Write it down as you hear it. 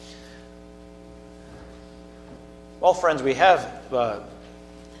Well, friends, we have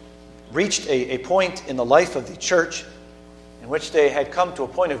reached a point in the life of the church in which they had come to a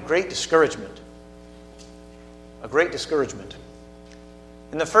point of great discouragement. A great discouragement.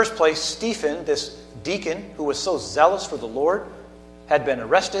 In the first place, Stephen, this deacon who was so zealous for the Lord, had been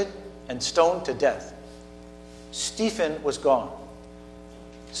arrested and stoned to death. Stephen was gone.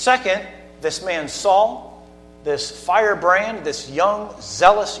 Second, this man Saul, this firebrand, this young,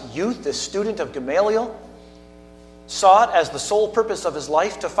 zealous youth, this student of Gamaliel, saw it as the sole purpose of his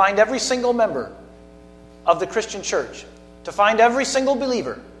life to find every single member of the Christian church, to find every single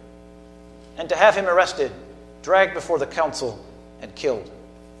believer, and to have him arrested, dragged before the council, and killed.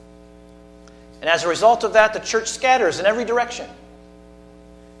 And as a result of that, the church scatters in every direction.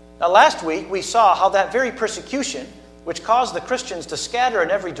 Now, last week we saw how that very persecution, which caused the Christians to scatter in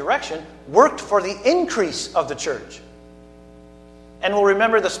every direction, worked for the increase of the church. And we'll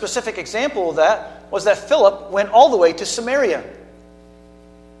remember the specific example of that was that Philip went all the way to Samaria.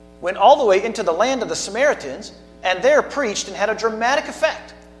 Went all the way into the land of the Samaritans, and there preached and had a dramatic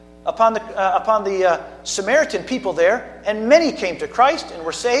effect upon the Samaritan people there, and many came to Christ and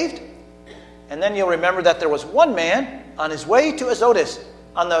were saved. And then you'll remember that there was one man on his way to Azotus,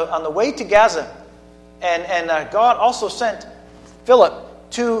 on the way to Gaza, and God also sent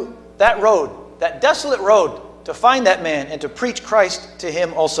Philip to that road, that desolate road, to find that man and to preach Christ to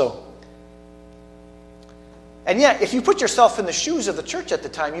him also. And yet, if you put yourself in the shoes of the church at the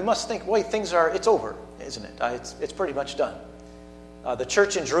time, you must think, wait, it's over, isn't it? It's pretty much done. The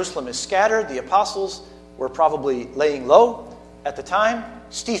church in Jerusalem is scattered. The apostles were probably laying low at the time.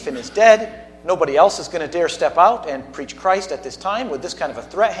 Stephen is dead. Nobody else is going to dare step out and preach Christ at this time with this kind of a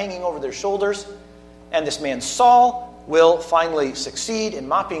threat hanging over their shoulders. And this man Saul will finally succeed in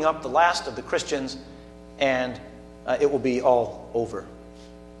mopping up the last of the Christians, and it will be all over.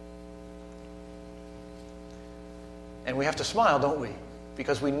 And we have to smile, don't we?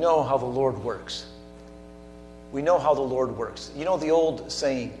 Because we know how the Lord works. We know how the Lord works. You know the old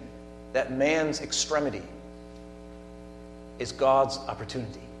saying that man's extremity is God's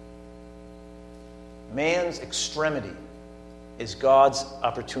opportunity. Man's extremity is God's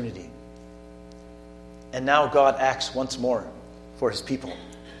opportunity. And now God acts once more for his people.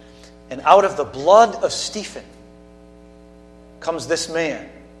 And out of the blood of Stephen comes this man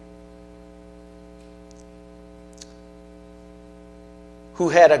who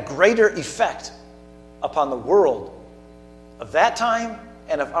had a greater effect upon the world of that time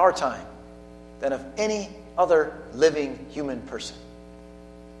and of our time than of any other living human person.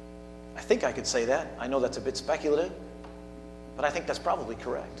 I think I could say that. I know that's a bit speculative, but I think that's probably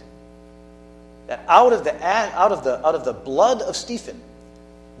correct. That out of the blood of Stephen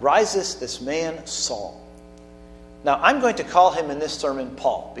rises this man Saul. Now, I'm going to call him in this sermon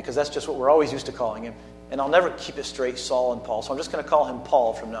Paul, because that's just what we're always used to calling him. And I'll never keep it straight, Saul and Paul. So I'm just going to call him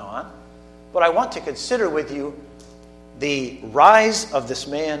Paul from now on. But I want to consider with you the rise of this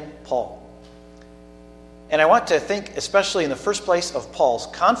man, Paul. And I want to think, especially in the first place, of Paul's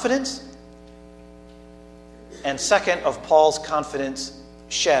confidence, and second, of Paul's confidence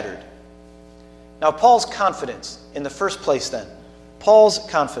shattered. Now, Paul's confidence, in the first place then. Paul's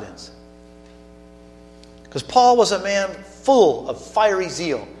confidence. Because Paul was a man full of fiery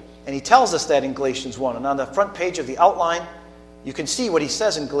zeal. And he tells us that in Galatians 1. And on the front page of the outline, you can see what he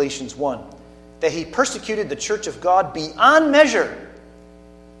says in Galatians 1. That he persecuted the church of God beyond measure.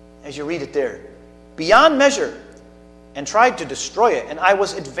 As you read it there. Beyond measure. And tried to destroy it. And I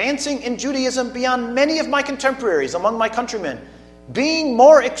was advancing in Judaism beyond many of my contemporaries among my countrymen, being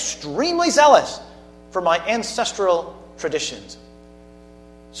more extremely zealous for my ancestral traditions.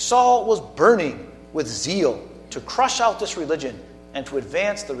 Saul was burning with zeal to crush out this religion and to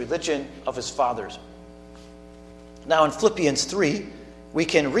advance the religion of his fathers. Now in Philippians 3, we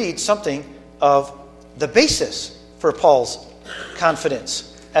can read something of the basis for Paul's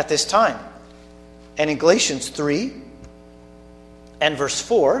confidence at this time. And in Galatians 3 and verse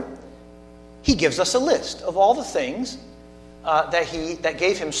 4, he gives us a list of all the things that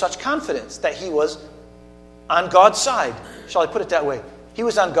gave him such confidence, that he was on God's side. Shall I put it that way? He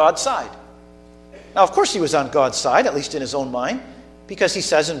was on God's side. Now, of course he was on God's side, at least in his own mind, because he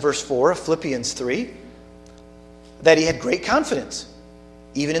says in verse 4 of Philippians 3 that he had great confidence,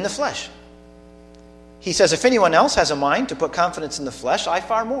 even in the flesh. He says, if anyone else has a mind to put confidence in the flesh, I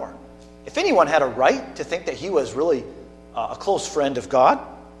far more. If anyone had a right to think that he was really a close friend of God,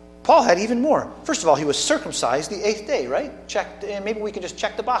 Paul had even more. First of all, he was circumcised the 8th day, right? And maybe we can just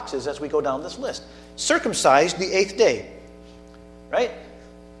check the boxes as we go down this list. Circumcised the 8th day, right?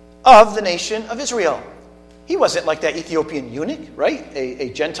 Of the nation of Israel. He wasn't like that Ethiopian eunuch, right? A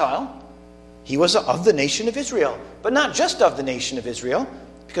Gentile. He was of the nation of Israel, but not just of the nation of Israel,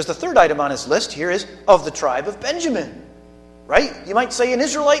 because the third item on his list here is of the tribe of Benjamin, right? You might say an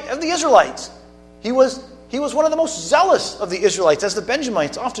Israelite of the Israelites. He was one of the most zealous of the Israelites, as the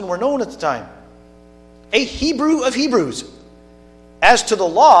Benjamites often were known at the time. A Hebrew of Hebrews. As to the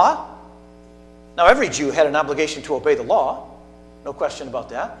law, now every Jew had an obligation to obey the law, no question about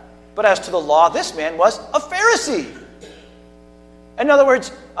that. But as to the law, this man was a Pharisee. In other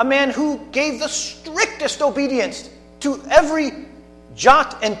words, a man who gave the strictest obedience to every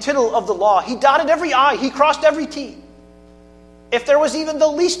jot and tittle of the law. He dotted every I, he crossed every T. If there was even the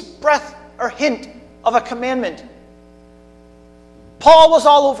least breath or hint of a commandment, Paul was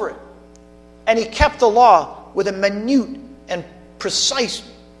all over it. And he kept the law with a minute and precise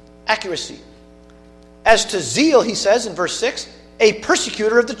accuracy. As to zeal, he says in verse 6, a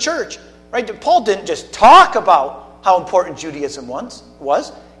persecutor of the church. Right? Paul didn't just talk about how important Judaism once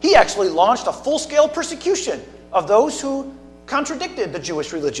was. He actually launched a full-scale persecution of those who contradicted the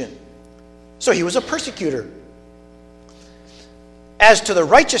Jewish religion. So he was a persecutor. As to the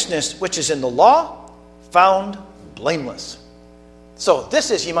righteousness which is in the law, found blameless. So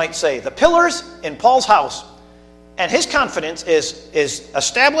this is, you might say, the pillars in Paul's house. And his confidence is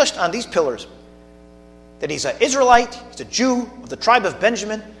established on these pillars. That he's an Israelite, he's a Jew of the tribe of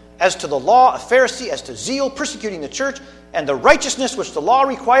Benjamin. As to the law, a Pharisee. As to zeal, persecuting the church. And the righteousness which the law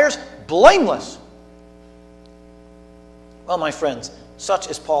requires, blameless. Well, my friends, such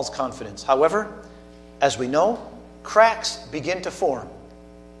is Paul's confidence. However, as we know, cracks begin to form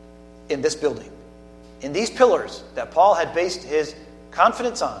in this building. In these pillars that Paul had based his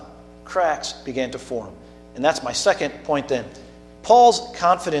confidence on, cracks began to form. And that's my second point then. Paul's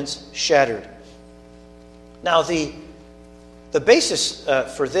confidence shattered. Now, the basis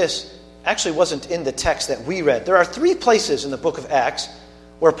for this actually wasn't in the text that we read. There are 3 places in the book of Acts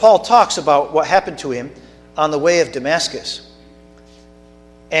where Paul talks about what happened to him on the way of Damascus.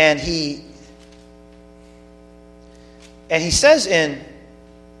 And he says in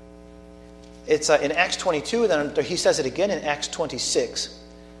Acts 22, then he says it again in Acts 26.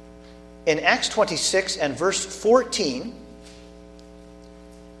 In Acts 26 and verse 14,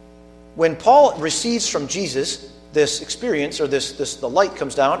 when Paul receives from Jesus this experience, or the light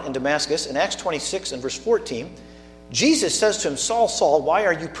comes down in Damascus, in Acts 26 and verse 14, Jesus says to him, Saul, Saul, why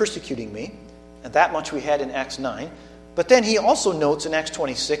are you persecuting me? And that much we had in Acts 9. But then he also notes in Acts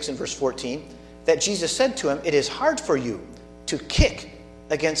 26 and verse 14 that Jesus said to him, it is hard for you to kick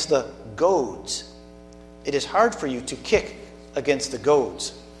against the goads. It is hard for you to kick against the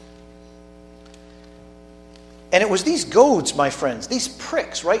goads. And it was these goads, my friends, these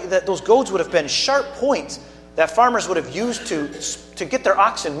pricks, right? That those goads would have been sharp points that farmers would have used to get their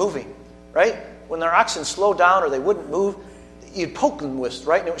oxen moving, right? When their oxen slowed down or they wouldn't move, you'd poke them with,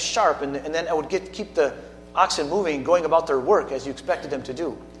 right? And it was sharp, and then it would keep the oxen moving, going about their work as you expected them to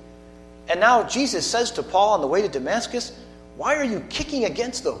do. And now Jesus says to Paul on the way to Damascus, why are you kicking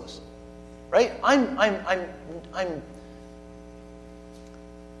against those? Right?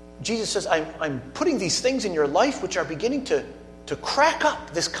 Jesus says, I'm putting these things in your life which are beginning to crack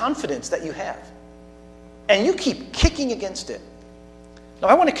up this confidence that you have. And you keep kicking against it. Now,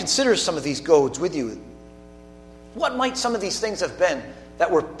 I want to consider some of these goads with you. What might some of these things have been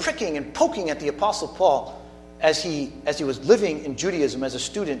that were pricking and poking at the Apostle Paul as he was living in Judaism as a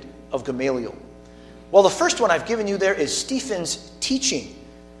student of Gamaliel? Well, the first one I've given you there is Stephen's teaching.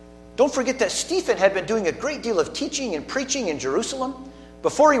 Don't forget that Stephen had been doing a great deal of teaching and preaching in Jerusalem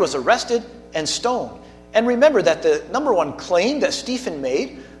before he was arrested and stoned. And remember that the number one claim that Stephen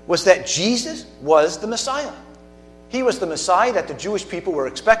made was that Jesus was the Messiah. He was the Messiah that the Jewish people were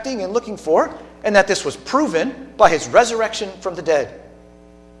expecting and looking for, and that this was proven by his resurrection from the dead.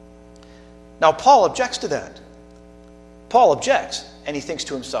 Now, Paul objects to that. Paul objects, and he thinks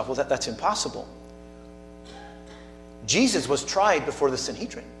to himself, well, that's impossible. Jesus was tried before the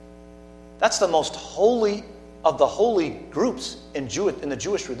Sanhedrin. That's the most holy of the holy groups in the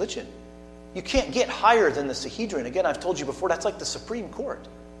Jewish religion. You can't get higher than the Sanhedrin. Again, I've told you before, that's like the Supreme Court.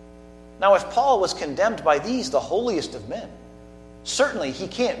 Now, if Paul was condemned by these, the holiest of men, certainly he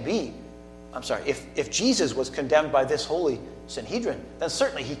can't be, if Jesus was condemned by this holy Sanhedrin, then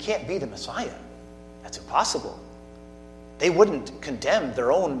certainly he can't be the Messiah. That's impossible. They wouldn't condemn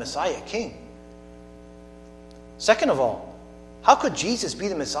their own Messiah king. Second of all, how could Jesus be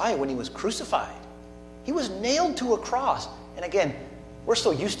the Messiah when he was crucified? He was nailed to a cross. And again, we're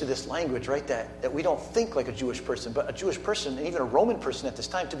so used to this language, right, that we don't think like a Jewish person, but a Jewish person, and even a Roman person at this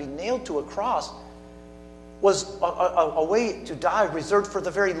time, to be nailed to a cross was a way to die reserved for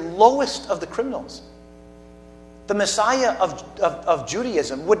the very lowest of the criminals. the Messiah of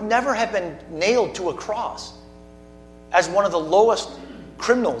Judaism would never have been nailed to a cross as one of the lowest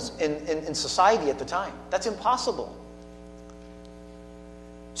criminals in society at the time. That's impossible.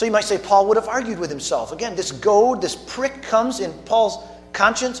 So you might say Paul would have argued with himself. Again, this goad, this prick comes in Paul's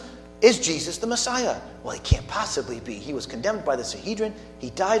conscience. Is Jesus the Messiah? Well, he can't possibly be. He was condemned by the Sanhedrin. He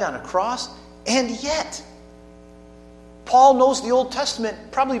died on a cross. And yet, Paul knows the Old Testament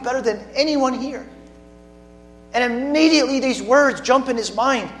probably better than anyone here. And immediately these words jump in his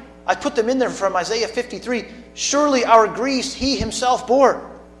mind. I put them in there from Isaiah 53. Surely our griefs he himself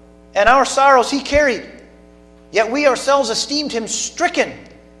bore, and our sorrows he carried. Yet we ourselves esteemed him stricken,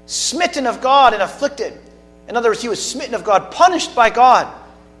 smitten of God, and afflicted. In other words, he was smitten of God, punished by God.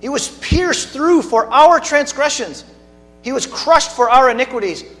 He was pierced through for our transgressions. He was crushed for our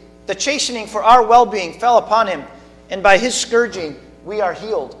iniquities. The chastening for our well-being fell upon him, and by his scourging we are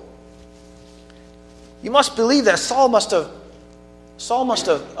healed. You must believe that Saul must have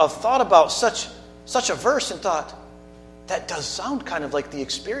thought about such a verse and thought, that does sound kind of like the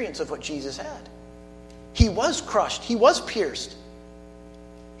experience of what Jesus had. He was crushed. He was pierced.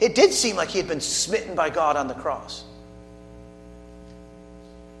 It did seem like he had been smitten by God on the cross.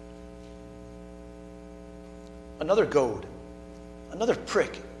 Another goad, another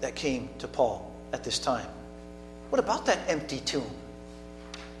prick that came to Paul at this time. What about that empty tomb?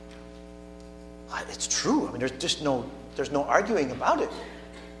 It's true. I mean, there's no arguing about it,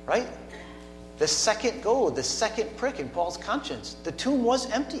 right? The second goad, the second prick in Paul's conscience. The tomb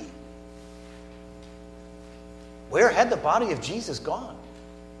was empty. Where had the body of Jesus gone?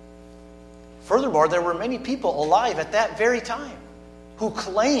 Furthermore, there were many people alive at that very time who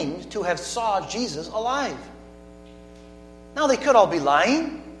claimed to have saw Jesus alive. Now, they could all be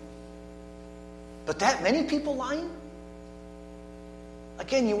lying, but that many people lying?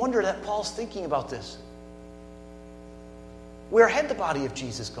 Again, you wonder that Paul's thinking about this. Where had the body of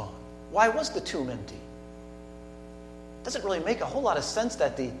Jesus gone? Why was the tomb empty? Doesn't really make a whole lot of sense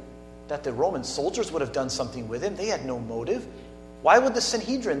that the Roman soldiers would have done something with him. They had no motive. Why would the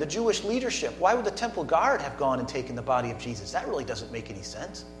Sanhedrin, the Jewish leadership, why would the temple guard have gone and taken the body of Jesus? That really doesn't make any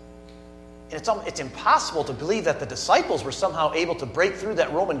sense. And it's impossible to believe that the disciples were somehow able to break through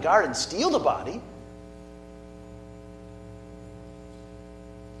that Roman guard and steal the body.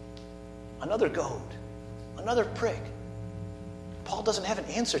 Another goad, another prick. Paul doesn't have an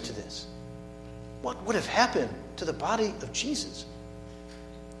answer to this. What would have happened to the body of Jesus?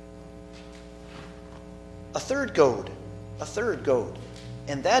 A third goad,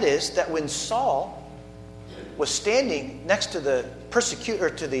 and that is that when Saul was standing next to the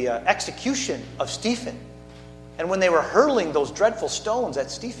execution of Stephen, and when they were hurling those dreadful stones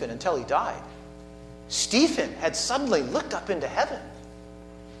at Stephen until he died, Stephen had suddenly looked up into heaven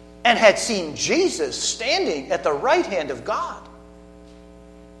and had seen Jesus standing at the right hand of God.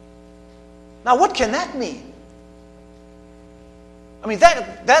 Now, what can that mean? I mean,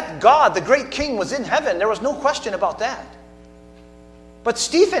 that God, the great king, was in heaven. There was no question about that. But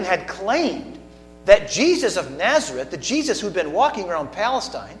Stephen had claimed that Jesus of Nazareth, the Jesus who'd been walking around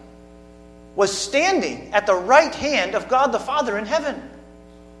Palestine, was standing at the right hand of God the Father in heaven.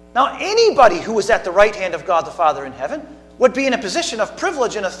 Now, anybody who was at the right hand of God the Father in heaven would be in a position of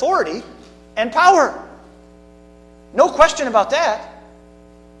privilege and authority and power. No question about that.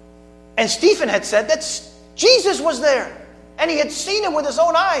 And Stephen had said that Jesus was there, and he had seen him with his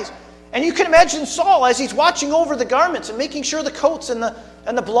own eyes. And you can imagine Saul as he's watching over the garments and making sure the coats and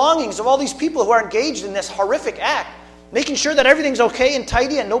the belongings of all these people who are engaged in this horrific act, making sure that everything's okay and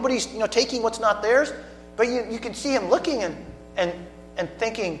tidy and nobody's taking what's not theirs. But you can see him looking and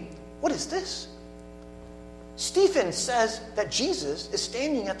thinking, what is this? Stephen says that Jesus is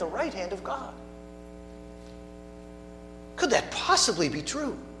standing at the right hand of God. Could that possibly be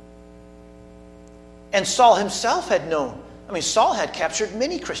true? And Saul himself had known. I mean, Saul had captured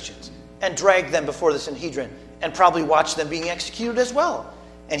many Christians and dragged them before the Sanhedrin and probably watched them being executed as well.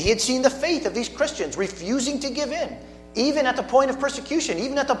 And he had seen the faith of these Christians refusing to give in, even at the point of persecution,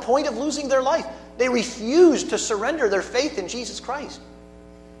 even at the point of losing their life. They refused to surrender their faith in Jesus Christ.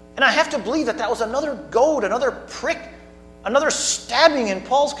 And I have to believe that was another goad, another prick, another stabbing in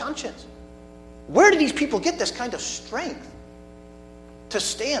Paul's conscience. Where did these people get this kind of strength to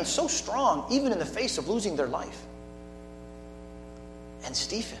stand so strong even in the face of losing their life? And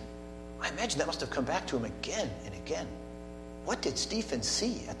Stephen, I imagine that must have come back to him again and again. What did Stephen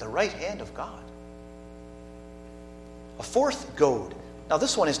see at the right hand of God? A fourth goad. Now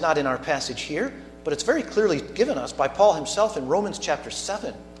this one is not in our passage here, but it's very clearly given us by Paul himself in Romans chapter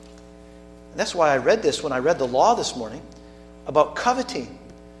 7. And that's why I read this when I read the law this morning about coveting.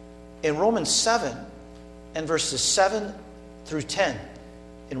 In Romans 7, and verses 7 through 10.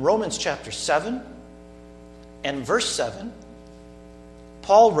 In Romans chapter 7 and verse 7,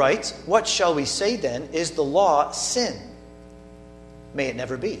 Paul writes, "What shall we say then? Is the law sin? May it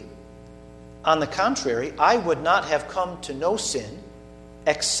never be. On the contrary, I would not have come to know sin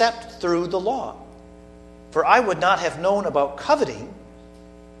except through the law. For I would not have known about coveting,"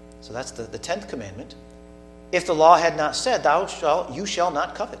 so that's the 10th commandment, "if the law had not said, you shall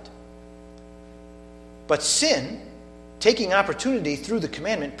not covet. But sin, taking opportunity through the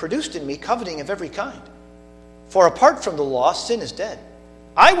commandment, produced in me coveting of every kind. For apart from the law, sin is dead.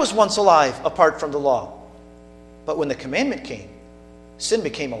 I was once alive apart from the law. But when the commandment came, sin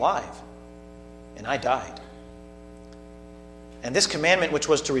became alive, and I died. And this commandment, which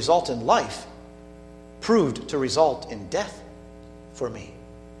was to result in life, proved to result in death for me."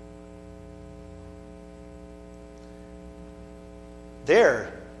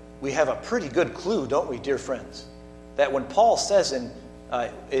 There we have a pretty good clue, don't we, dear friends? That when Paul says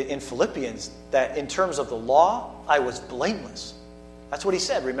in Philippians that in terms of the law, I was blameless. That's what he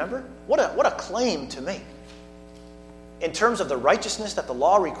said, remember? What a claim to make. In terms of the righteousness that the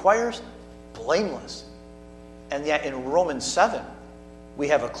law requires, blameless. And yet in Romans 7, we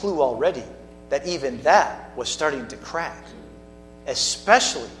have a clue already that even that was starting to crack.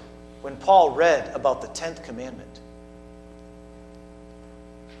 Especially when Paul read about the 10th commandment.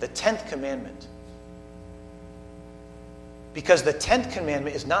 The 10th commandment. Because the 10th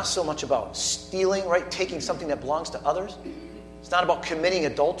commandment is not so much about stealing, right? Taking something that belongs to others. It's not about committing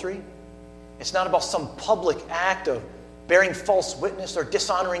adultery. It's not about some public act of bearing false witness or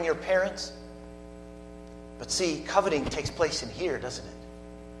dishonoring your parents. But see, coveting takes place in here, doesn't it?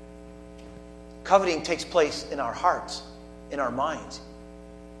 Coveting takes place in our hearts, in our minds.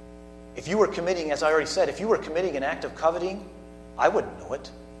 If you were committing, as I already said, if you were committing an act of coveting, I wouldn't know it.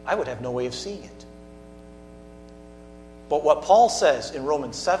 I would have no way of seeing it. But what Paul says in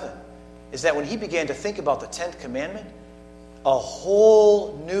Romans 7 is that when he began to think about the 10th commandment, a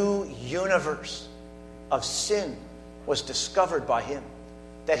whole new universe of sin was discovered by him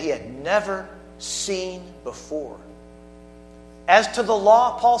that he had never seen before. As to the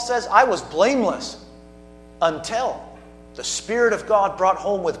law, Paul says, I was blameless until the Spirit of God brought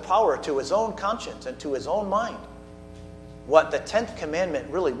home with power to his own conscience and to his own mind what the 10th commandment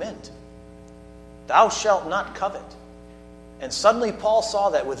really meant. Thou shalt not covet. And suddenly Paul saw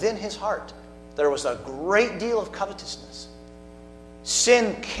that within his heart there was a great deal of covetousness.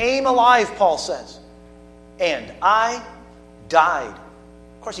 Sin came alive, Paul says, and I died.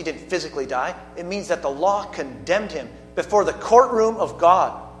 Of course, he didn't physically die. It means that the law condemned him. Before the courtroom of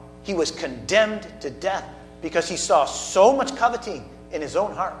God, he was condemned to death because he saw so much coveting in his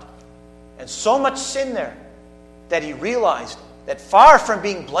own heart and so much sin there that he realized that far from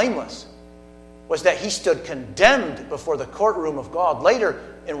being blameless was that he stood condemned before the courtroom of God. Later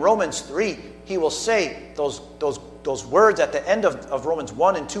in Romans 3, he will say those words at the end of Romans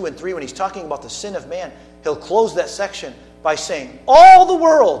 1 and 2 and 3 when he's talking about the sin of man. He'll close that section by saying, all the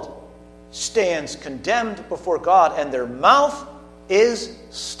world stands condemned before God and their mouth is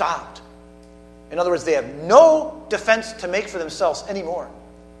stopped. In other words, they have no defense to make for themselves anymore.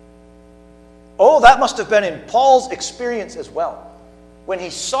 Oh, that must have been in Paul's experience as well. When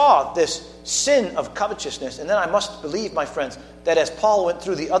he saw this sin of covetousness, and then I must believe, my friends, that as Paul went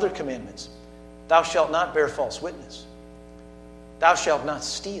through the other commandments, thou shalt not bear false witness. Thou shalt not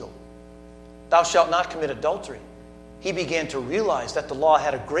steal. Thou shalt not commit adultery. He began to realize that the law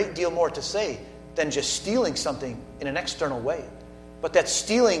had a great deal more to say than just stealing something in an external way, but that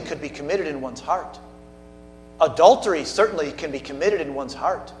stealing could be committed in one's heart. Adultery certainly can be committed in one's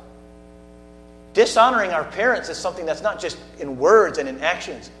heart. Dishonoring our parents is something that's not just in words and in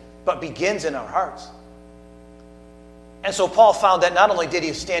actions, but begins in our hearts. And so Paul found that not only did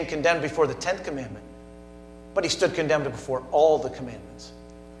he stand condemned before the 10th commandment, but he stood condemned before all the commandments.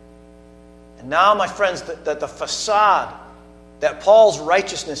 And now, my friends, the facade that Paul's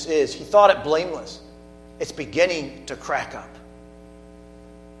righteousness is, he thought it blameless. It's beginning to crack up.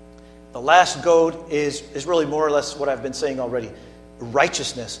 The last goad is really more or less what I've been saying already.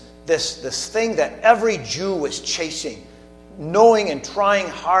 Righteousness. This thing that every Jew was chasing, knowing and trying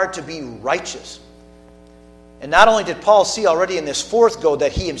hard to be righteous. And not only did Paul see already in this fourth goad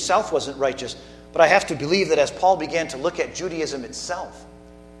that he himself wasn't righteous, but I have to believe that as Paul began to look at Judaism itself,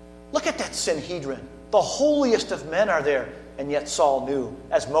 look at that Sanhedrin. The holiest of men are there. And yet Saul knew,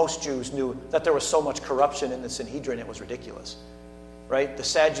 as most Jews knew, that there was so much corruption in the Sanhedrin, it was ridiculous. Right? The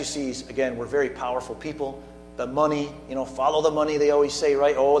Sadducees, again, were very powerful people. The money, follow the money, they always say,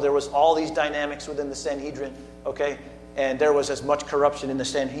 right? Oh, there was all these dynamics within the Sanhedrin, okay? And there was as much corruption in the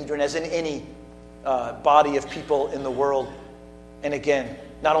Sanhedrin as in any body of people in the world. And again,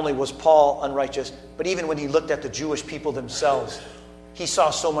 not only was Paul unrighteous, but even when he looked at the Jewish people themselves, he saw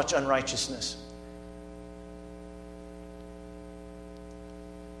so much unrighteousness.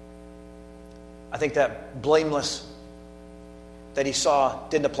 I think that blameless that he saw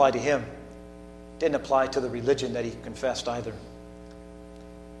didn't apply to him, didn't apply to the religion that he confessed either.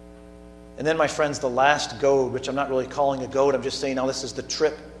 And then, my friends, the last goad, which I'm not really calling a goad, I'm just saying now this is the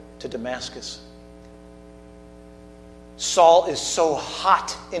trip to Damascus. Saul is so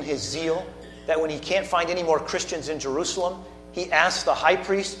hot in his zeal that when he can't find any more Christians in Jerusalem, he asks the high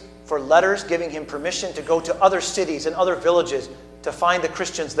priest for letters giving him permission to go to other cities and other villages to find the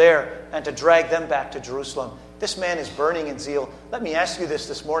Christians there and to drag them back to Jerusalem. This man is burning in zeal. Let me ask you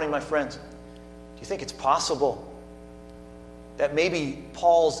this morning, my friends. Do you think it's possible that maybe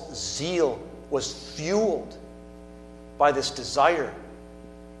Paul's zeal was fueled by this desire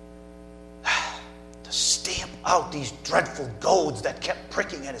to stamp out these dreadful goads that kept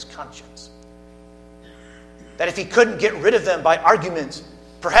pricking at his conscience? That if he couldn't get rid of them by arguments,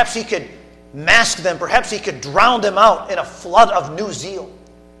 perhaps he could mask them, perhaps he could drown them out in a flood of new zeal.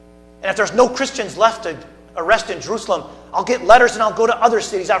 And if there's no Christians left to arrest in Jerusalem, I'll get letters and I'll go to other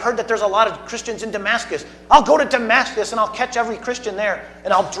cities. I've heard that there's a lot of Christians in Damascus. I'll go to Damascus and I'll catch every Christian there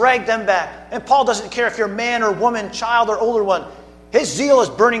and I'll drag them back. And Paul doesn't care if you're man or woman, child or older one. His zeal is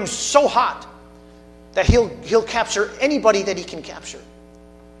burning so hot that he'll capture anybody that he can capture.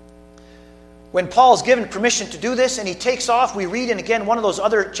 When Paul's given permission to do this and he takes off, we read in again one of those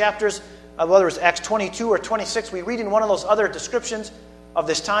other chapters, whether it's Acts 22 or 26, we read in one of those other descriptions of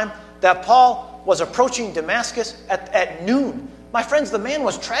this time that Paul was approaching Damascus at noon. My friends, the man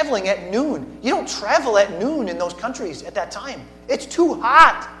was traveling at noon. You don't travel at noon in those countries at that time. It's too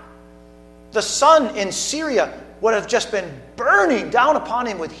hot. The sun in Syria would have just been burning down upon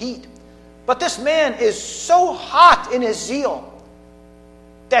him with heat. But this man is so hot in his zeal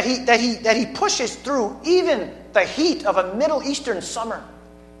that he pushes through even the heat of a Middle Eastern summer.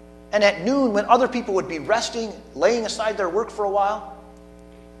 And at noon, when other people would be resting, laying aside their work for a while,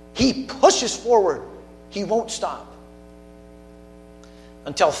 he pushes forward. He won't stop.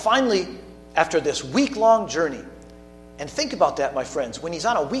 Until finally, after this week-long journey, and think about that, my friends, when he's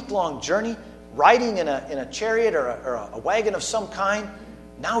on a week-long journey, riding in a chariot or a wagon of some kind,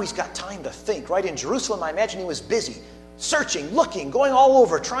 now he's got time to think. Right in Jerusalem, I imagine he was busy, searching, looking, going all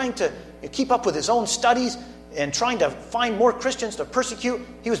over, trying to keep up with his own studies and trying to find more Christians to persecute.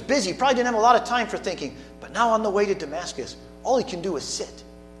 He was busy, probably didn't have a lot of time for thinking. But now on the way to Damascus, all he can do is sit.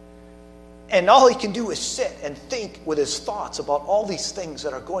 And all he can do is sit and think with his thoughts about all these things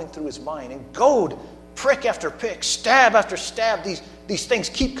that are going through his mind. And goad, prick after prick, stab after stab, these things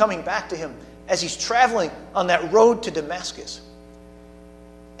keep coming back to him as he's traveling on that road to Damascus.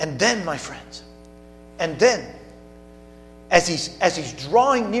 And then, my friends, as he's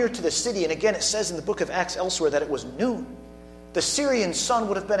drawing near to the city, and again it says in the book of Acts elsewhere that it was noon, the Syrian sun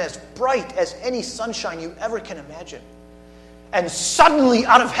would have been as bright as any sunshine you ever can imagine. And suddenly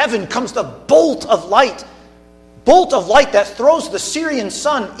out of heaven comes the bolt of light that throws the Syrian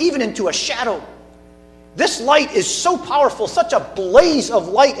sun even into a shadow. This light is so powerful, such a blaze of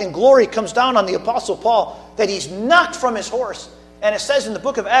light and glory comes down on the Apostle Paul that he's knocked from his horse. And it says in the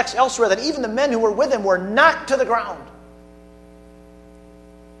book of Acts elsewhere that even the men who were with him were knocked to the ground.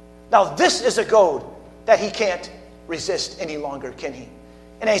 Now this is a goad that he can't resist any longer, can he?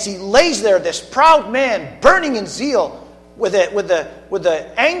 And as he lays there, this proud man, burning in zeal, with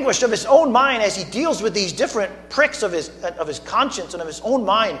the anguish of his own mind as he deals with these different pricks of his conscience and of his own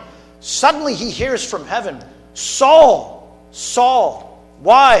mind, suddenly he hears from heaven, "Saul, Saul,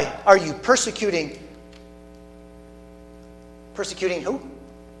 why are you persecuting?" Persecuting who?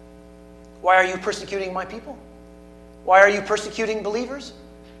 Why are you persecuting my people? Why are you persecuting believers?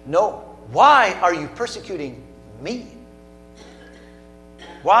 No. Why are you persecuting me?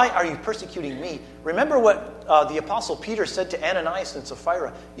 Why are you persecuting me? Remember what the Apostle Peter said to Ananias and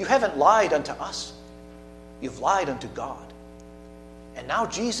Sapphira. You haven't lied unto us. You've lied unto God. And now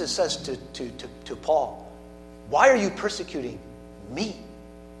Jesus says to Paul, why are you persecuting me?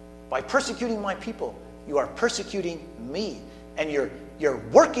 By persecuting my people, you are persecuting me. And you're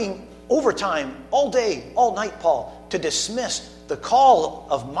working overtime all day, all night, Paul, to dismiss the call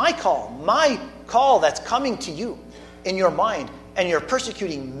of my call that's coming to you in your mind. And you're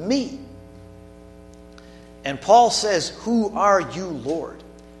persecuting me. And Paul says, who are you, Lord?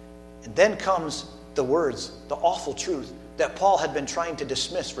 And then comes the words, the awful truth that Paul had been trying to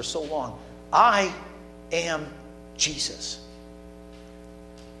dismiss for so long. I am Jesus.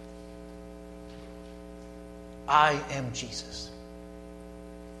 I am Jesus.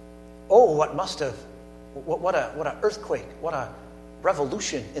 Oh, what an earthquake, what a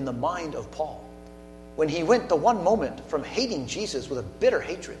revolution in the mind of Paul. When he went the one moment from hating Jesus with a bitter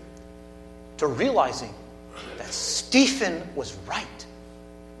hatred to realizing that Stephen was right.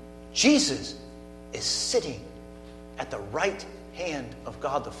 Jesus is sitting at the right hand of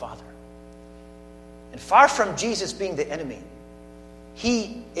God the Father. And far from Jesus being the enemy,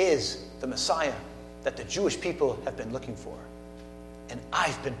 he is the Messiah that the Jewish people have been looking for. And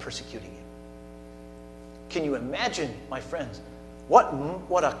I've been persecuting him. Can you imagine, my friends,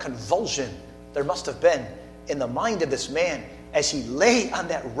 what a convulsion there must have been in the mind of this man as he lay on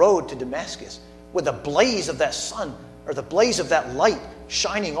that road to Damascus with the blaze of that sun or the blaze of that light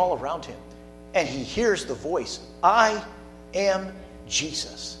shining all around him. And he hears the voice, I am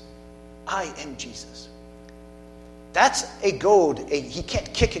Jesus. I am Jesus. That's a goad. He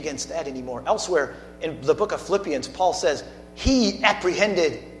can't kick against that anymore. Elsewhere in the book of Philippians, Paul says, he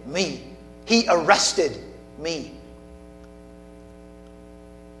apprehended me. He arrested me.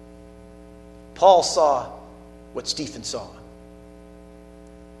 Paul saw what Stephen saw.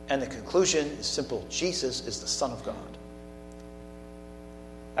 And the conclusion is simple. Jesus is the Son of God.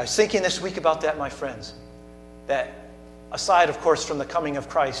 I was thinking this week about that, my friends, that aside, of course, from the coming of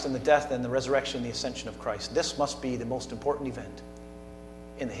Christ and the death and the resurrection and the ascension of Christ, this must be the most important event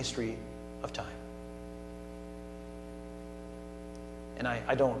in the history of time. And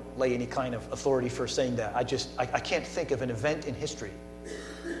I don't lay any kind of authority for saying that. I can't think of an event in history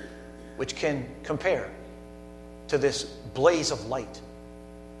which can compare to this blaze of light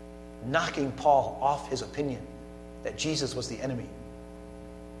knocking Paul off his opinion that Jesus was the enemy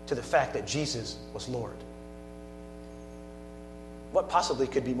to the fact that Jesus was Lord. What possibly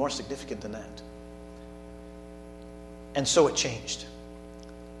could be more significant than that? And so it changed.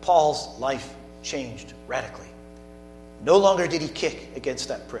 Paul's life changed radically. No longer did he kick against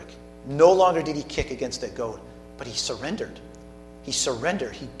that prick. No longer did he kick against that goad. But he surrendered. He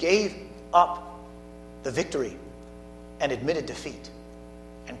surrendered. He gave up the victory and admitted defeat.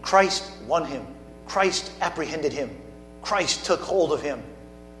 And Christ won him. Christ apprehended him. Christ took hold of him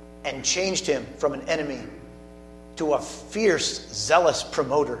and changed him from an enemy to a fierce, zealous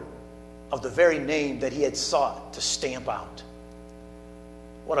promoter of the very name that he had sought to stamp out.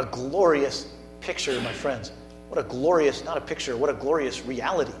 What a glorious picture, my friends. What a glorious, not a picture, what a glorious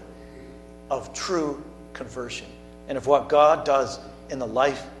reality of true conversion and of what God does in the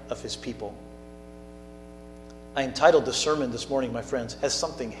life of his people. I entitled the sermon this morning, my friends, Has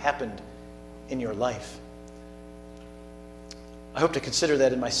Something Happened in Your Life? I hope to consider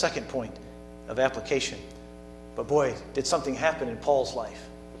that in my second point of application. But boy, did something happen in Paul's life.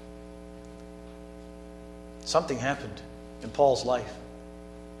 Something happened in Paul's life.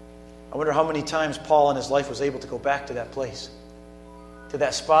 I wonder how many times Paul in his life was able to go back to that place, to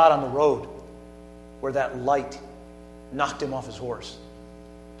that spot on the road where that light knocked him off his horse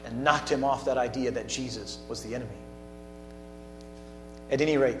and knocked him off that idea that Jesus was the enemy. At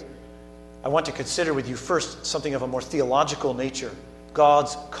any rate, I want to consider with you first something of a more theological nature,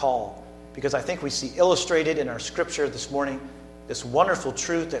 God's call. Because I think we see illustrated in our scripture this morning this wonderful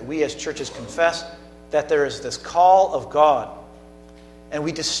truth that we as churches confess, that there is this call of God. And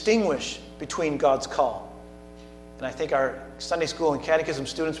we distinguish between God's call. And I think our Sunday school and catechism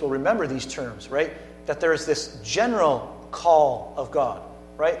students will remember these terms, right? That there is this general call of God,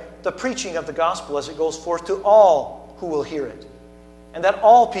 right? The preaching of the gospel as it goes forth to all who will hear it. And that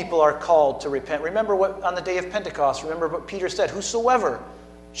all people are called to repent. Remember what on the day of Pentecost, remember what Peter said, whosoever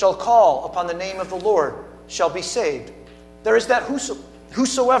shall call upon the name of the Lord shall be saved. There is that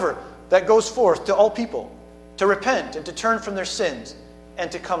whosoever that goes forth to all people to repent and to turn from their sins and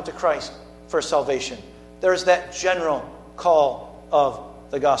to come to Christ for salvation. There is that general call of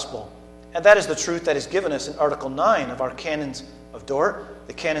the gospel. And that is the truth that is given us in Article 9 of our Canons of Dort.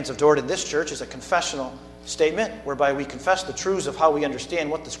 The Canons of Dort in this church is a confessional statement whereby we confess the truths of how we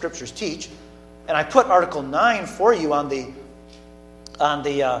understand what the Scriptures teach. And I put Article 9 for you on the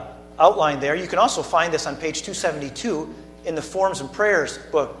outline there. You can also find this on page 272 in the Forms and Prayers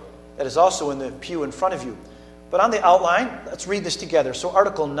book that is also in the pew in front of you. But on the outline, let's read this together. So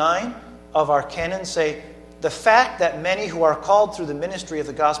Article 9 of our canons say, the fact that many who are called through the ministry of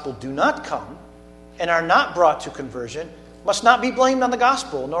the gospel do not come and are not brought to conversion must not be blamed on the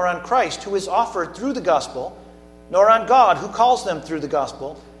gospel, nor on Christ who is offered through the gospel, nor on God who calls them through the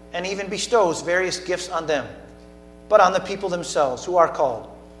gospel and even bestows various gifts on them, but on the people themselves who are called.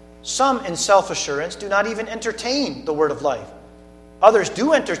 Some in self-assurance do not even entertain the word of life. Others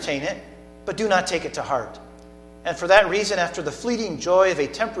do entertain it, but do not take it to heart. And for that reason, after the fleeting joy of a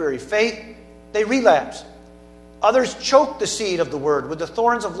temporary faith, they relapse. Others choke the seed of the word with the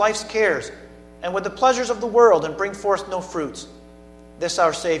thorns of life's cares and with the pleasures of the world and bring forth no fruits. This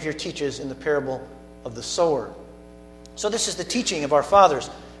our Savior teaches in the parable of the sower. So this is the teaching of our fathers,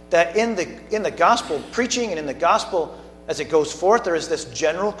 that in the gospel preaching and in the gospel as it goes forth, there is this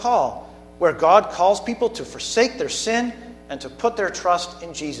general call where God calls people to forsake their sin and to put their trust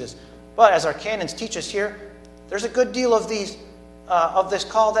in Jesus. But as our canons teach us here, there's a good deal of this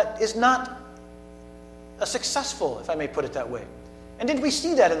call that is not successful, if I may put it that way. And did we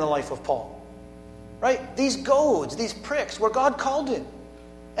see that in the life of Paul? Right? These goads, these pricks, where God called him.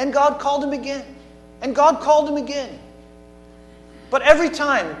 And God called him again. And God called him again. But every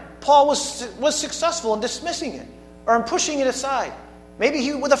time, Paul was successful in dismissing it or in pushing it aside.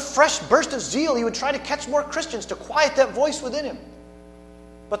 Maybe with a fresh burst of zeal, he would try to catch more Christians to quiet that voice within him.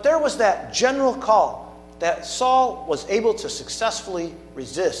 But there was that general call that Saul was able to successfully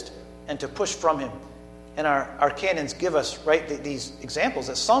resist and to push from him. And our canons give us, right, these examples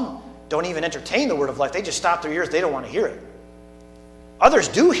that some don't even entertain the word of life. They just stop their ears. They don't want to hear it. Others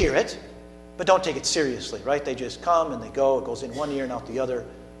do hear it, but don't take it seriously, right? They just come and they go. It goes in one ear and out the other.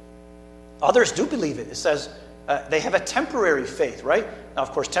 Others do believe it. It says they have a temporary faith, right? Now,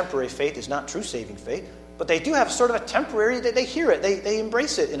 of course, temporary faith is not true saving faith, but they do have sort of a temporary, they hear it. They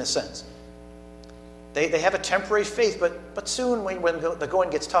embrace it in a sense. They have a temporary faith, but soon when the going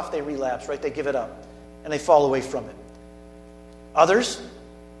gets tough, they relapse, right? They give it up and they fall away from it. Others,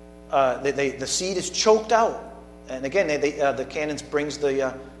 the seed is choked out. And again, the canons brings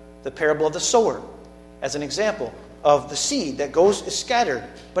the parable of the sower as an example of the seed that is scattered,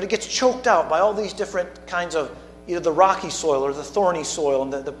 but it gets choked out by all these different kinds of either the rocky soil or the thorny soil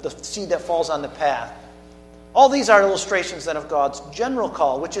and the seed that falls on the path. All these are illustrations then of God's general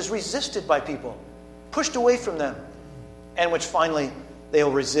call, which is resisted by people, pushed away from them, and which finally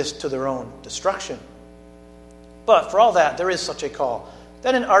they'll resist to their own destruction. But for all that, there is such a call.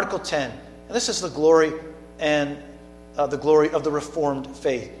 Then in Article 10, and this is the glory and the glory of the Reformed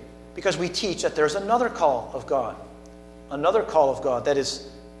faith, because we teach that there's another call of God that is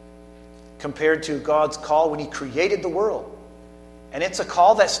compared to God's call when He created the world. And it's a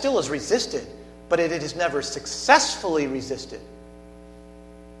call that still is resisted, but it is never successfully resisted.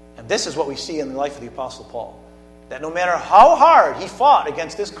 And this is what we see in the life of the Apostle Paul, that no matter how hard he fought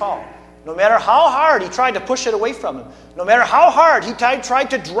against this call, no matter how hard he tried to push it away from him, no matter how hard he tried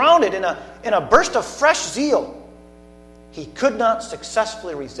to drown it in a burst of fresh zeal, he could not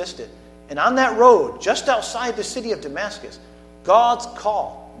successfully resist it. And on that road, just outside the city of Damascus, God's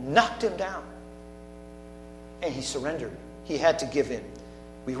call knocked him down. And he surrendered. He had to give in.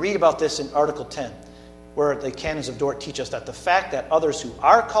 We read about this in Article 10, where the canons of Dort teach us that the fact that others who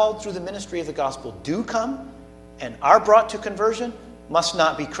are called through the ministry of the gospel do come and are brought to conversion must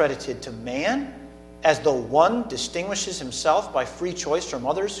not be credited to man, as though one distinguishes himself by free choice from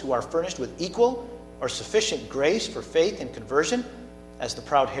others who are furnished with equal or sufficient grace for faith and conversion, as the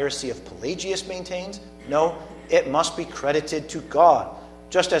proud heresy of Pelagius maintains. No, it must be credited to God.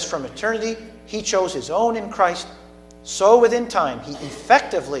 Just as from eternity He chose His own in Christ, so within time He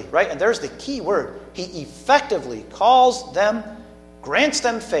effectively, right, and there's the key word, He effectively calls them, grants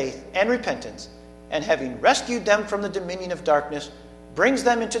them faith and repentance, and having rescued them from the dominion of darkness, brings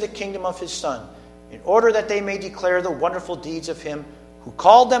them into the kingdom of His Son, in order that they may declare the wonderful deeds of Him who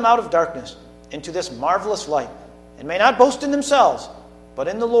called them out of darkness into this marvelous light, and may not boast in themselves, but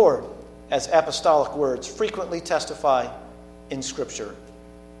in the Lord, as apostolic words frequently testify in Scripture.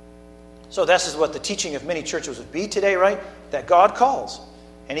 So this is what the teaching of many churches would be today, right? That God calls.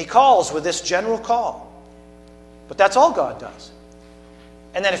 And He calls with this general call. But that's all God does.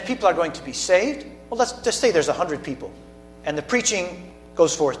 And then if people are going to be saved, well, let's just say there's 100 people. And the preaching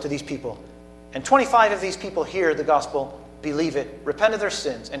goes forth to these people. And 25 of these people hear the gospel, believe it, repent of their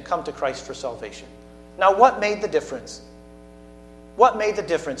sins, and come to Christ for salvation. Now, what made the difference? What made the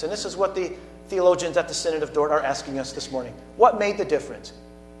difference? And this is what the theologians at the Synod of Dort are asking us this morning. What made the difference?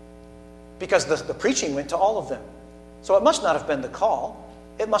 Because the preaching went to all of them. So it must not have been the call.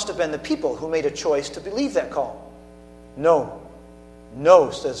 It must have been the people who made a choice to believe that call. No.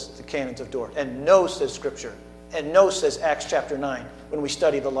 No, says the canons of Dort. And no, says Scripture. And no, says Acts chapter 9, when we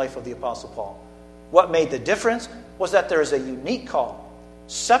study the life of the Apostle Paul. What made the difference was that there is a unique call,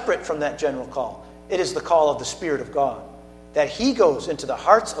 separate from that general call. It is the call of the Spirit of God, that He goes into the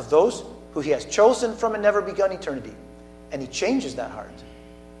hearts of those who He has chosen from a never-begun eternity, and He changes that heart.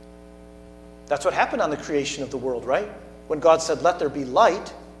 That's what happened on the creation of the world, right? When God said, "Let there be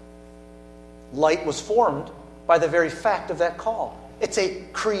light," light was formed by the very fact of that call. It's a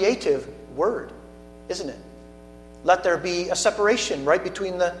creative word, isn't it? Let there be a separation right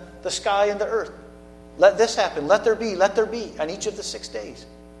between the sky and the earth. Let this happen. Let there be on each of the 6 days.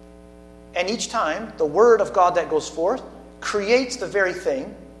 And each time, the word of God that goes forth creates the very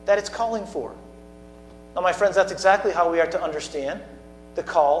thing that it's calling for. Now, my friends, that's exactly how we are to understand the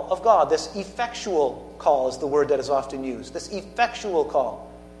call of God. This effectual call is the word that is often used. This effectual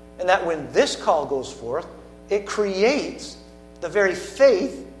call. And that when this call goes forth, it creates the very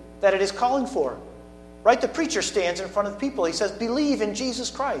faith that it is calling for. Right? The preacher stands in front of the people. He says, believe in Jesus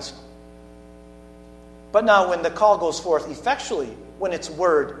Christ. But now when the call goes forth effectually, when it's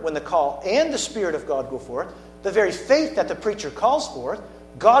word, when the call and the Spirit of God go forth, the very faith that the preacher calls forth,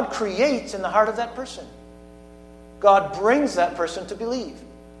 God creates in the heart of that person. God brings that person to believe.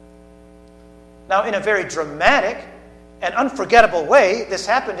 Now, in a very dramatic and unforgettable way, this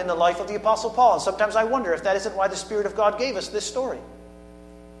happened in the life of the Apostle Paul. And sometimes I wonder if that isn't why the Spirit of God gave us this story.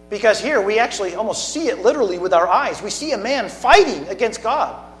 Because here we actually almost see it literally with our eyes. We see a man fighting against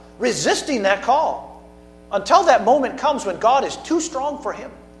God, resisting that call, until that moment comes when God is too strong for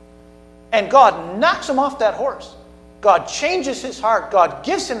him. And God knocks him off that horse. God changes his heart. God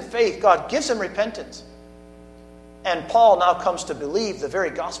gives him faith. God gives him repentance. And Paul now comes to believe the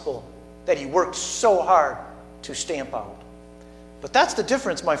very gospel that he worked so hard to stamp out. But that's the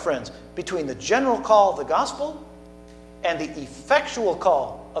difference, my friends, between the general call of the gospel and the effectual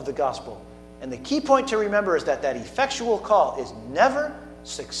call of the gospel. And the key point to remember is that that effectual call is never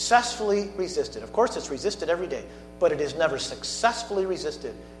successfully resisted. Of course, it's resisted every day, but it is never successfully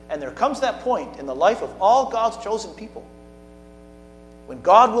resisted. And there comes that point in the life of all God's chosen people when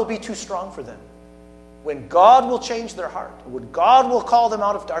God will be too strong for them, when God will change their heart, when God will call them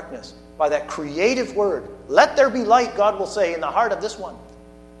out of darkness by that creative word. Let there be light, God will say, in the heart of this one,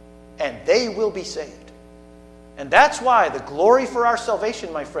 and they will be saved. And that's why the glory for our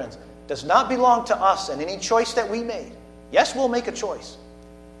salvation, my friends, does not belong to us and any choice that we made. Yes, we'll make a choice,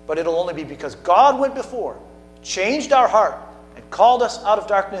 but it'll only be because God went before, changed our heart, and called us out of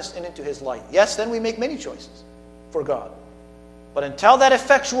darkness and into his light. Yes, then we make many choices for God. But until that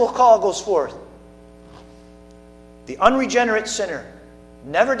effectual call goes forth, the unregenerate sinner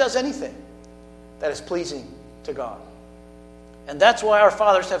never does anything that is pleasing to God. And that's why our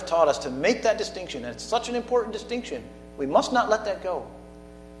fathers have taught us to make that distinction. And it's such an important distinction. We must not let that go.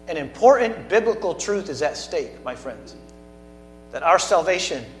 An important biblical truth is at stake, my friends. That our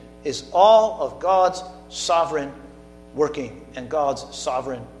salvation is all of God's sovereign working and God's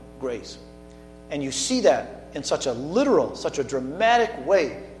sovereign grace. And you see that in such a literal, such a dramatic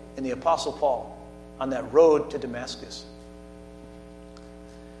way in the Apostle Paul on that road to Damascus.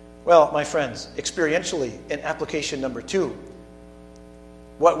 Well, my friends, experientially, in application number 2,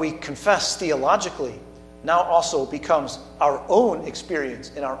 what we confess theologically now also becomes our own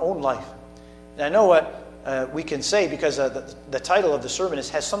experience in our own life. And I know what we can say because the title of the sermon is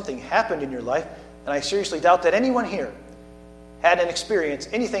Has Something Happened in Your Life? And I seriously doubt that anyone here had an experience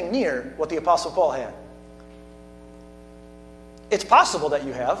anything near what the Apostle Paul had. It's possible that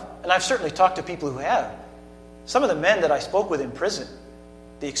you have, and I've certainly talked to people who have. Some of the men that I spoke with in prison,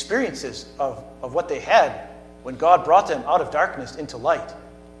 the experiences of what they had when God brought them out of darkness into light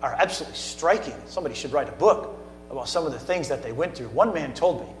are absolutely striking. Somebody should write a book about some of the things that they went through. One man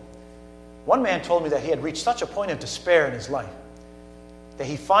told me that he had reached such a point of despair in his life that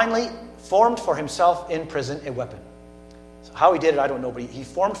he finally formed for himself in prison a weapon. So how he did it, I don't know, but he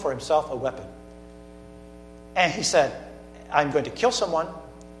formed for himself a weapon. And he said, I'm going to kill someone,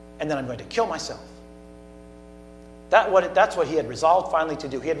 and then I'm going to kill myself. That's what he had resolved finally to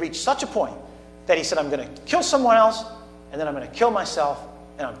do. He had reached such a point that he said, I'm going to kill someone else, and then I'm going to kill myself,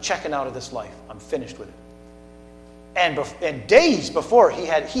 and I'm checking out of this life. I'm finished with it. And days before, he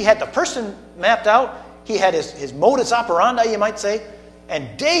had the person mapped out. He had his modus operandi, you might say.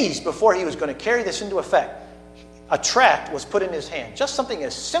 And days before he was going to carry this into effect, a tract was put in his hand. Just something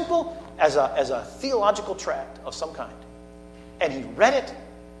as simple as a theological tract of some kind. And he read it,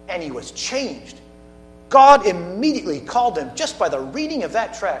 and he was changed. God immediately called him, just by the reading of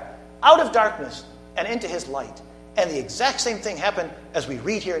that tract, out of darkness and into his light. And the exact same thing happened as we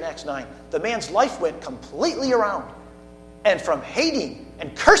read here in Acts 9. The man's life went completely around. And from hating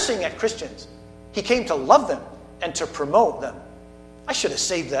and cursing at Christians, he came to love them and to promote them. I should have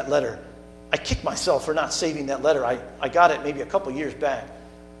saved that letter. I kicked myself for not saving that letter. I got it maybe a couple years back.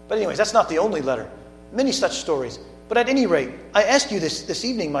 But anyways, that's not the only letter. Many such stories. But at any rate, I ask you this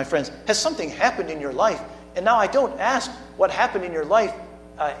evening, my friends, has something happened in your life? And now I don't ask what happened in your life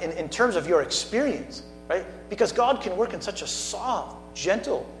in terms of your experience, right? Because God can work in such a soft,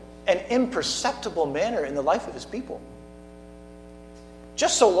 gentle, and imperceptible manner in the life of his people.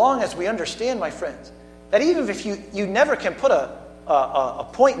 Just so long as we understand, my friends, that even if you never can put a a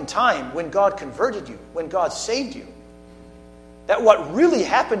point in time when God converted you, when God saved you. That what really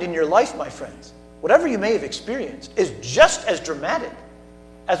happened in your life, my friends, whatever you may have experienced, is just as dramatic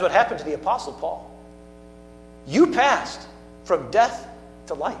as what happened to the Apostle Paul. You passed from death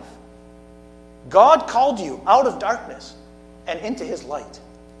to life. God called you out of darkness and into his light.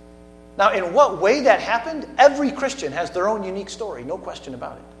 Now, in what way that happened, every Christian has their own unique story, no question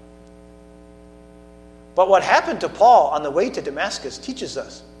about it. But what happened to Paul on the way to Damascus teaches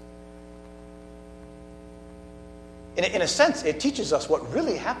us. In a sense, it teaches us what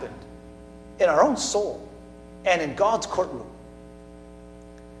really happened in our own soul and in God's courtroom.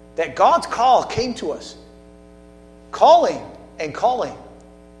 That God's call came to us, calling and calling.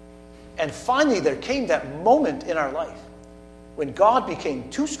 And finally, there came that moment in our life when God became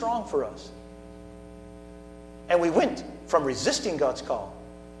too strong for us. And we went from resisting God's call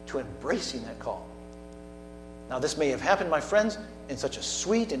to embracing that call. Now, this may have happened, my friends, in such a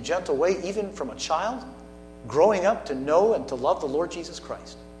sweet and gentle way, even from a child, growing up to know and to love the Lord Jesus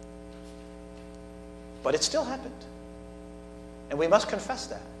Christ. But it still happened. And we must confess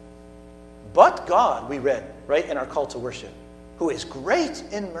that. But God, we read, right, in our call to worship, who is great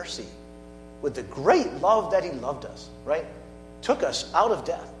in mercy, with the great love that he loved us, right, took us out of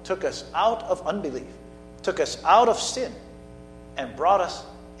death, took us out of unbelief, took us out of sin, and brought us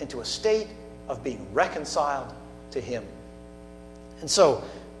into a state of being reconciled to him. And so,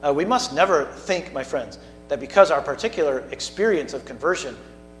 we must never think, my friends, that because our particular experience of conversion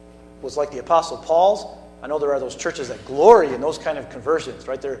was like the Apostle Paul's. I know there are those churches that glory in those kind of conversions,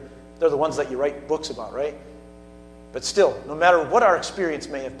 right? They're the ones that you write books about, right? But still, no matter what our experience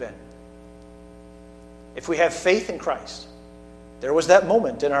may have been, if we have faith in Christ, there was that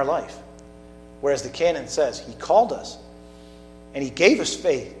moment in our life where, as the canon says, he called us and he gave us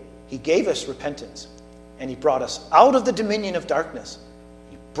faith, he gave us repentance, and he brought us out of the dominion of darkness.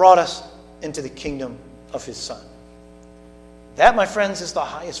 He brought us into the kingdom of his Son. That, my friends, is the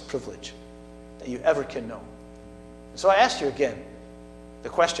highest privilege that you ever can know. So I ask you again the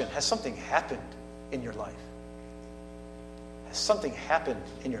question, has something happened in your life? Has something happened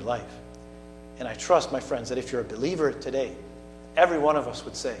in your life? And I trust, my friends, that if you're a believer today, every one of us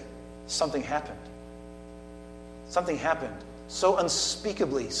would say, something happened. Something happened so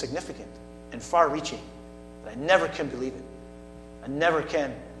unspeakably significant and far-reaching that I never can believe it. I never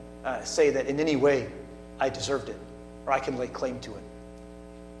can say that in any way I deserved it or I can lay claim to it.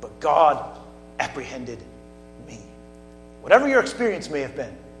 But God apprehended me. Whatever your experience may have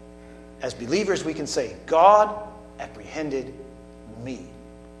been, as believers we can say, God apprehended me.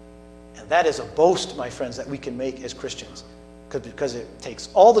 And that is a boast, my friends, that we can make as Christians, because it takes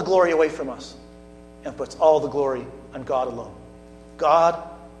all the glory away from us and puts all the glory on God alone. God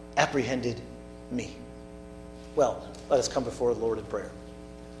apprehended me. Well, let us come before the Lord in prayer.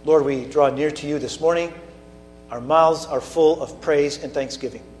 Lord, we draw near to you this morning. Our mouths are full of praise and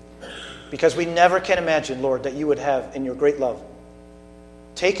thanksgiving, because we never can imagine, Lord, that you would have, in your great love,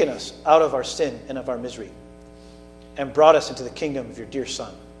 taken us out of our sin and of our misery and brought us into the kingdom of your dear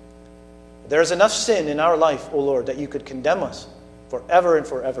Son. There is enough sin in our life, O Lord, that you could condemn us forever and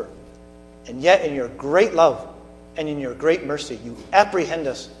forever. And yet, in your great love and in your great mercy, you apprehend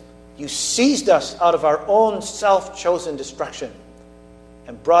us. You seized us out of our own self-chosen destruction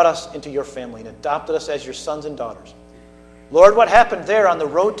and brought us into your family and adopted us as your sons and daughters. Lord, what happened there on the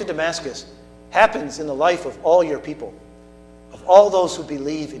road to Damascus happens in the life of all your people, of all those who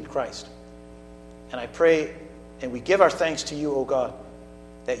believe in Christ. And I pray, and we give our thanks to you, O God,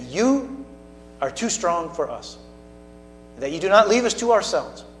 that you are too strong for us, that you do not leave us to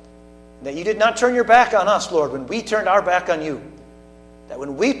ourselves, that you did not turn your back on us, Lord, when we turned our back on you, that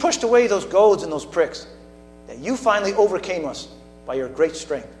when we pushed away those goads and those pricks, that you finally overcame us by your great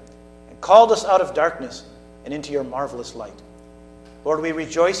strength and called us out of darkness and into your marvelous light. Lord, we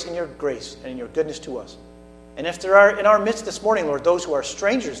rejoice in your grace and in your goodness to us. And if there are in our midst this morning, Lord, those who are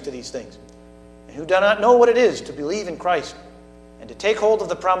strangers to these things and who do not know what it is to believe in Christ and to take hold of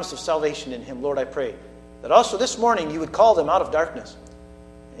the promise of salvation in him, Lord, I pray that also this morning you would call them out of darkness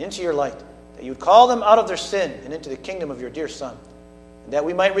and into your light, that you would call them out of their sin and into the kingdom of your dear Son, and that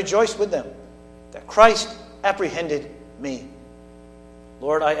we might rejoice with them, that Christ apprehended me.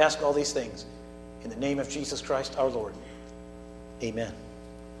 Lord, I ask all these things in the name of Jesus Christ our Lord. Amen.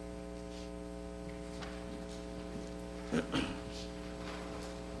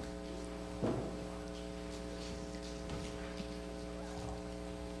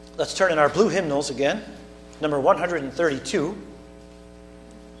 Let's turn in our blue hymnals again, number 132.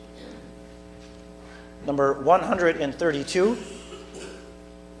 Number 132.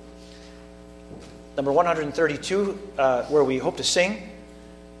 number 132, where we hope to sing.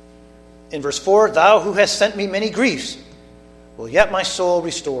 In verse 4, Thou who hast sent me many griefs will yet my soul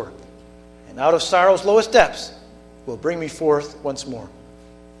restore, and out of sorrow's lowest depths will bring me forth once more.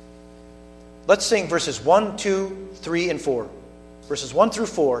 Let's sing verses 1, 2, 3, and 4. Verses 1 through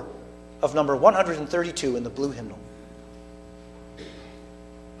 4 of number 132 in the blue hymnal.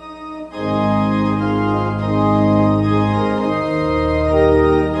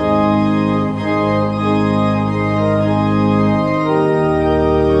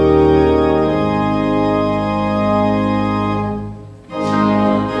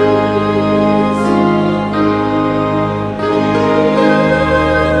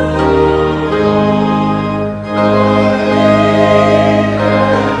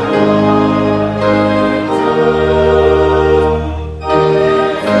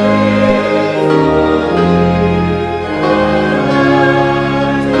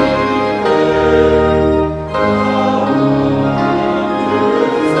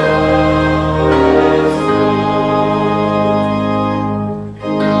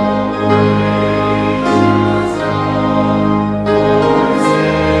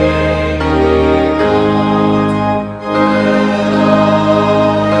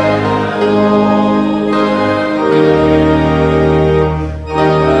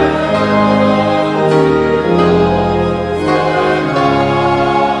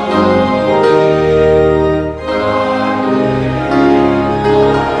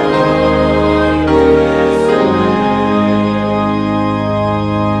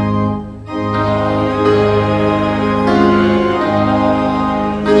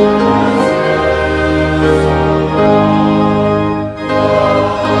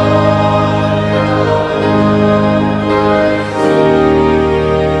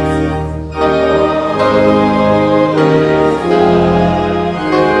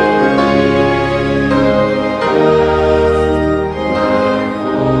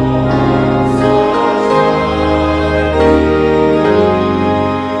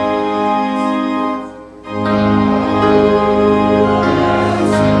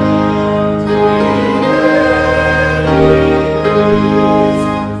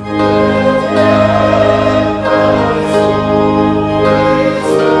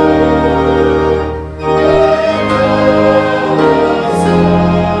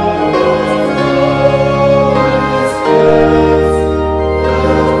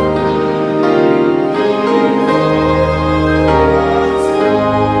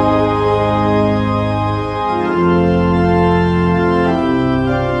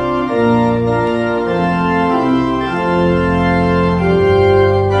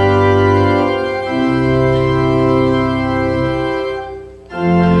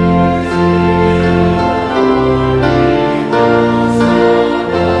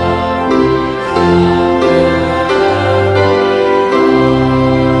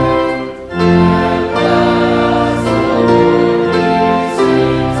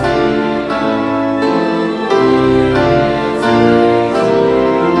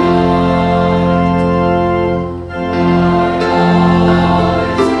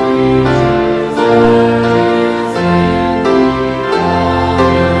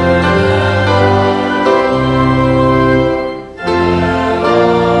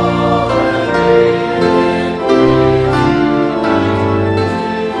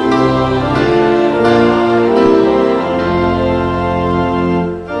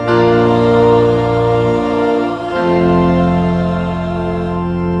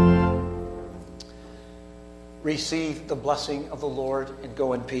 Receive the blessing of the Lord and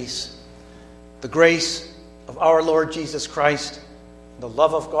go in peace. The grace of our Lord Jesus Christ, the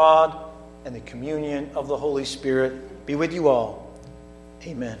love of God, and the communion of the Holy Spirit be with you all.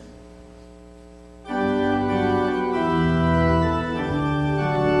 Amen.